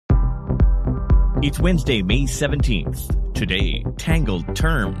It's Wednesday, May 17th. Today, tangled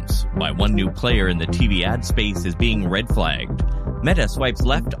terms. Why one new player in the TV ad space is being red flagged. Meta swipes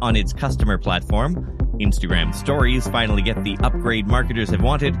left on its customer platform. Instagram stories finally get the upgrade marketers have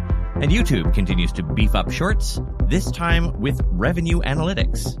wanted. And YouTube continues to beef up shorts, this time with revenue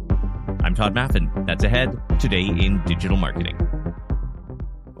analytics. I'm Todd Maffin. That's ahead today in digital marketing.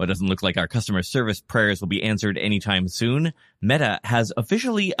 Well, it doesn't look like our customer service prayers will be answered anytime soon. Meta has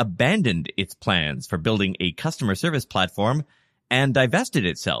officially abandoned its plans for building a customer service platform and divested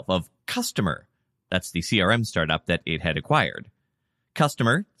itself of Kustomer. That's the CRM startup that it had acquired.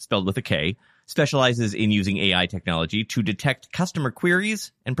 Kustomer, spelled with a K, specializes in using AI technology to detect customer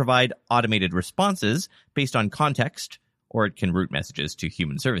queries and provide automated responses based on context, or it can route messages to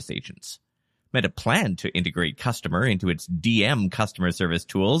human service agents. Meta planned to integrate Kustomer into its DM customer service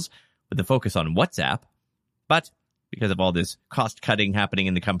tools with a focus on WhatsApp. But because of all this cost-cutting happening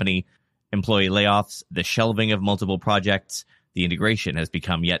in the company, employee layoffs, the shelving of multiple projects, the integration has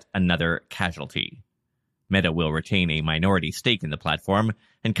become yet another casualty. Meta will retain a minority stake in the platform,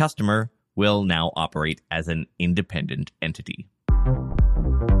 and Kustomer will now operate as an independent entity.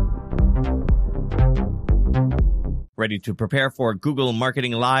 Ready to prepare for Google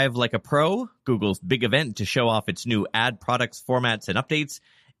Marketing Live like a pro? Google's big event to show off its new ad products, formats, and updates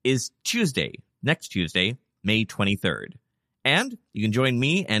is next Tuesday, May 23rd. And you can join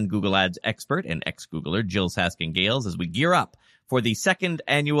me and Google Ads expert and ex-Googler Jill Saskin-Gales as we gear up for the second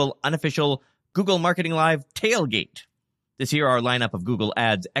annual unofficial Google Marketing Live tailgate. This year, our lineup of Google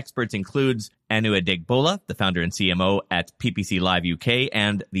Ads experts includes Anu Adegbola, the founder and CMO at PPC Live UK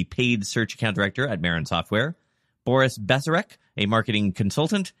and the paid search account director at Marin Software, Boris Besarek, a marketing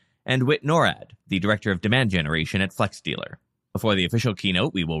consultant, and Whit Norad, the director of demand generation at FlexDealer. Before the official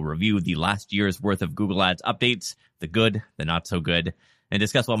keynote, we will review the last year's worth of Google Ads updates, the good, the not so good, and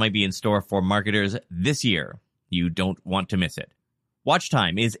discuss what might be in store for marketers this year. You don't want to miss it. Watch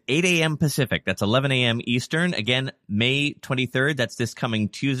time is 8 a.m. Pacific. That's 11 a.m. Eastern. Again, May 23rd. That's this coming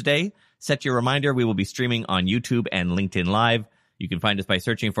Tuesday. Set your reminder. We will be streaming on YouTube and LinkedIn Live. You can find us by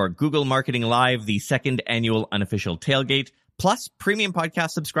searching for Google Marketing Live, the second annual unofficial tailgate. Plus, premium podcast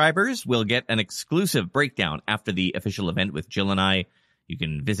subscribers will get an exclusive breakdown after the official event with Jill and I. You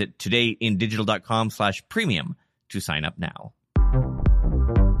can visit todayindigital.com/premium to sign up now.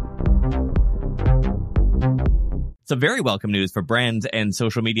 Some very welcome news for brands and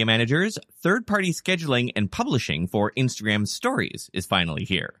social media managers. Third-party scheduling and publishing for Instagram Stories is finally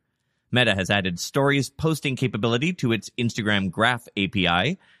here. Meta has added Stories posting capability to its Instagram Graph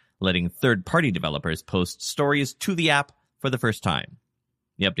API, letting third-party developers post stories to the app for the first time.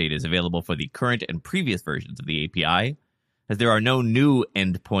 The update is available for the current and previous versions of the API. As there are no new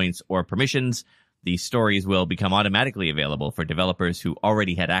endpoints or permissions, the stories will become automatically available for developers who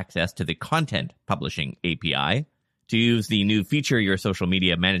already had access to the Content Publishing API. To use the new feature, your social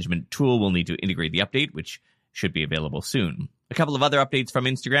media management tool will need to integrate the update, which should be available soon. A couple of other updates from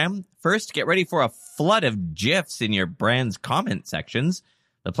Instagram. First, get ready for a flood of GIFs in your brand's comment sections.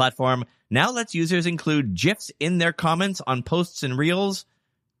 The platform now lets users include GIFs in their comments on posts and reels.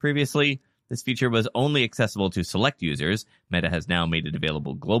 Previously, this feature was only accessible to select users. Meta has now made it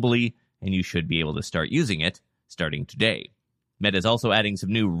available globally, and you should be able to start using it starting today. Meta is also adding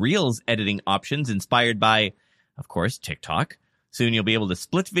some new Reels editing options inspired by, of course, TikTok. Soon you'll be able to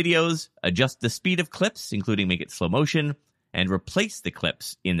split videos, adjust the speed of clips, including make it slow motion, and replace the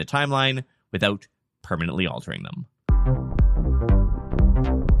clips in the timeline without permanently altering them.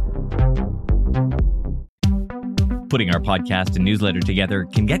 Putting our podcast and newsletter together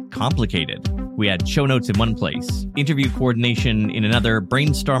can get complicated. We add show notes in one place, interview coordination in another,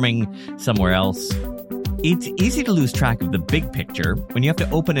 brainstorming somewhere else. It's easy to lose track of the big picture when you have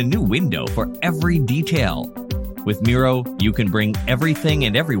to open a new window for every detail. With Miro, you can bring everything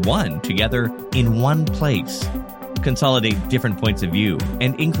and everyone together in one place. Consolidate different points of view,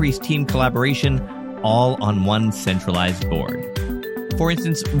 and increase team collaboration all on one centralized board. For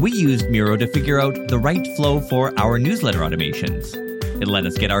instance, we used Miro to figure out the right flow for our newsletter automations. It let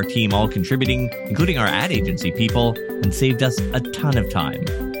us get our team all contributing, including our ad agency people, and saved us a ton of time.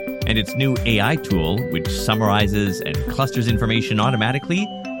 And its new AI tool, which summarizes and clusters information automatically,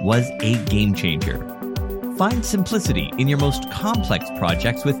 was a game changer. Find simplicity in your most complex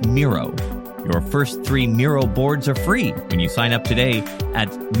projects with Miro. Your first 3 Miro boards are free when you sign up today at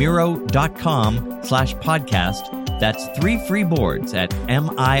Miro.com/podcast. That's 3 free boards at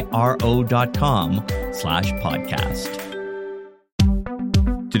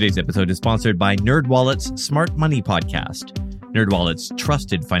Miro.com/podcast. Today's episode is sponsored by NerdWallet's Smart Money Podcast. NerdWallet's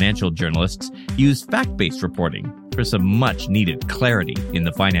trusted financial journalists use fact-based reporting for some much-needed clarity in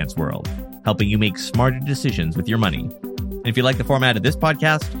the finance world. helping you make smarter decisions with your money. And if you like the format of this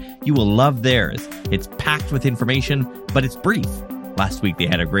podcast, you will love theirs. It's packed with information, but it's brief. Last week, they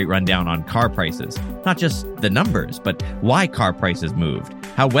had a great rundown on car prices. Not just the numbers, but why car prices moved,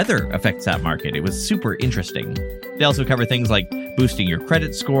 how weather affects that market. It was super interesting. They also cover things like boosting your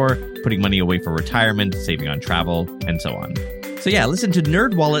credit score, putting money away for retirement, saving on travel, and so on. So yeah, listen to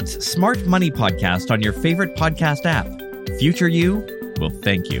NerdWallet's Smart Money podcast on your favorite podcast app. Future you will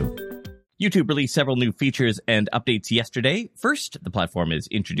thank you. YouTube released several new features and updates yesterday. First, the platform is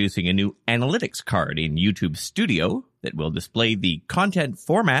introducing a new analytics card in YouTube Studio that will display the content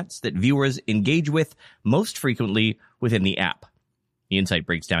formats that viewers engage with most frequently within the app. The insight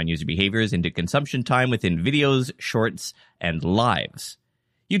breaks down user behaviors into consumption time within videos, shorts, and lives.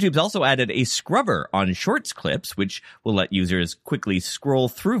 YouTube's also added a scrubber on shorts clips, which will let users quickly scroll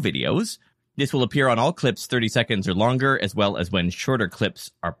through videos. This will appear on all clips 30 seconds or longer, as well as when shorter clips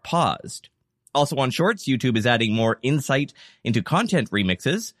are paused. Also on Shorts, YouTube is adding more insight into content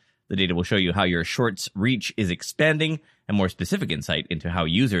remixes. The data will show you how your Shorts reach is expanding, and more specific insight into how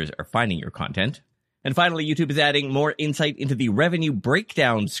users are finding your content. And finally, YouTube is adding more insight into the revenue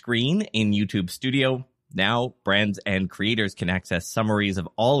breakdown screen in YouTube Studio. Now, brands and creators can access summaries of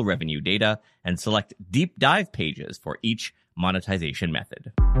all revenue data and select deep dive pages for each monetization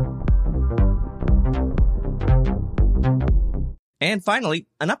method. And finally,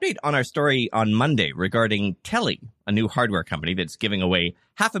 an update on our story on Monday regarding Telly, a new hardware company that's giving away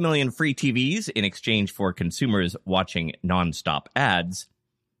 500,000 free TVs in exchange for consumers watching nonstop ads.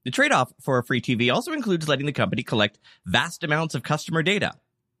 The trade-off for a free TV also includes letting the company collect vast amounts of customer data.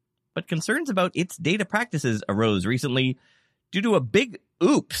 But concerns about its data practices arose recently due to a big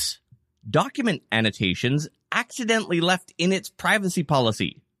oops. Document annotations accidentally left in its privacy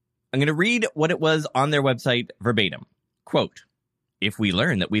policy. I'm going to read what it was on their website verbatim. Quote, "If we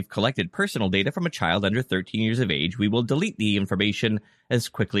learn that we've collected personal data from a child under 13 years of age, we will delete the information as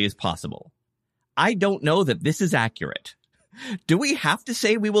quickly as possible. I don't know that this is accurate. Do we have to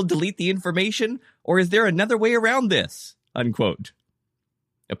say we will delete the information, or is there another way around this?" Unquote.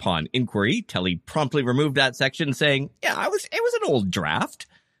 Upon inquiry, Telly promptly removed that section, saying, it was an old draft,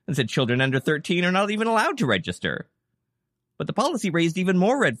 and said children under 13 are not even allowed to register. But the policy raised even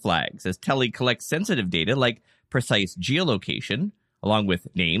more red flags, as Telly collects sensitive data like precise geolocation, along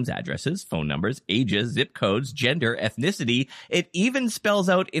with names, addresses, phone numbers, ages, zip codes, gender, ethnicity. It even spells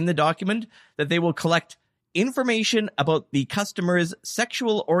out in the document that they will collect information about the customer's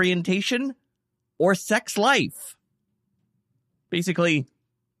sexual orientation or sex life. Basically,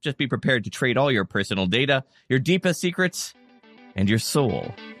 just be prepared to trade all your personal data, your deepest secrets, and your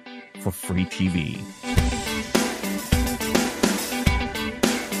soul for free TV.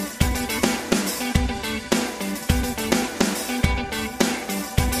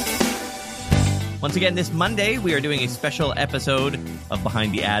 Once again, this Monday, we are doing a special episode of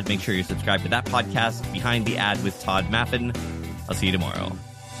Behind the Ad. Make sure you're subscribed to that podcast, Behind the Ad with Todd Maffin. I'll see you tomorrow.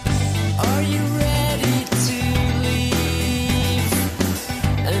 Are you ready?